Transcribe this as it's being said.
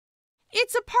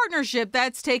It's a partnership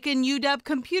that's taken UW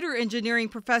computer engineering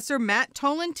professor Matt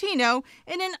Tolentino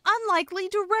in an unlikely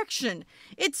direction.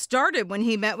 It started when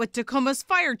he met with Tacoma's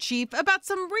fire chief about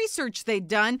some research they'd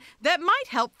done that might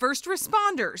help first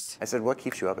responders. I said, what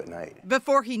keeps you up at night?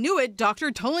 Before he knew it, Dr.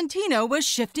 Tolentino was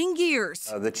shifting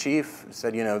gears. The chief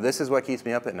said, this is what keeps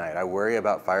me up at night. I worry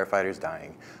about firefighters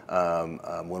dying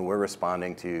when we're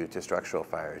responding to structural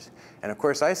fires. And of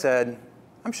course I said,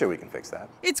 I'm sure we can fix that.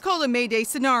 It's called a Mayday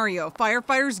scenario.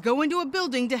 Firefighters go into a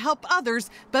building to help others,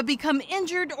 but become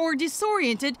injured or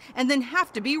disoriented and then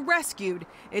have to be rescued.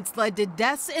 It's led to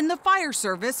deaths in the fire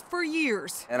service for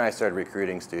years. And I started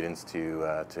recruiting students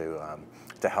to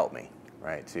help me.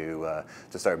 Right, to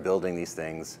start building these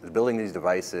things, building these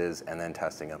devices, and then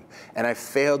testing them. And I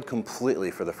failed completely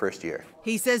for the first year.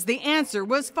 He says the answer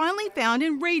was finally found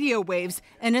in radio waves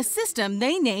and a system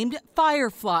they named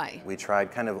Firefly. We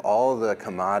tried kind of all the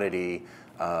commodity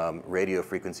radio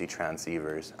frequency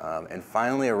transceivers and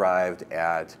finally arrived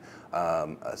at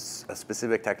a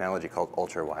specific technology called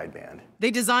ultra-wideband.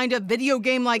 They designed a video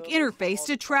game-like interface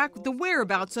to track the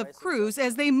whereabouts of crews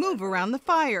as they move around the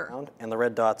fire. And the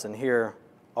red dots in here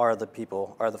are the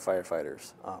people, are the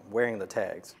firefighters wearing the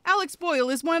tags. Alex Boyle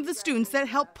is one of the students that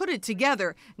helped put it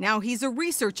together. Now he's a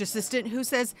research assistant who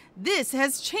says this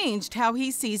has changed how he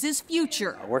sees his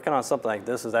future. Working on something like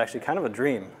this is actually kind of a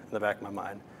dream in the back of my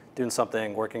mind. Doing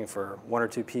something, working for one or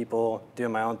two people,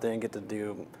 doing my own thing, get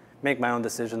to make my own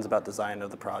decisions about design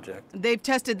of the project. They've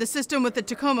tested the system with the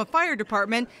Tacoma Fire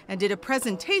Department and did a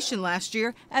presentation last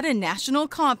year at a national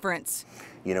conference.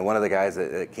 One of the guys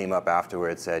that came up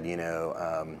afterwards said,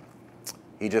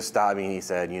 he just stopped me and he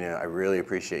said, I really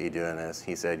appreciate you doing this.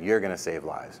 He said, you're going to save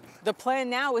lives. The plan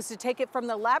now is to take it from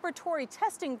the laboratory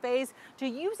testing phase to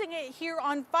using it here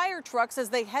on fire trucks as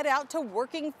they head out to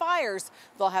working fires.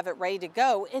 They'll have it ready to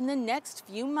go in the next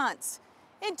few months.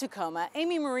 In Tacoma,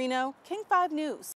 Amy Marino, King 5 News.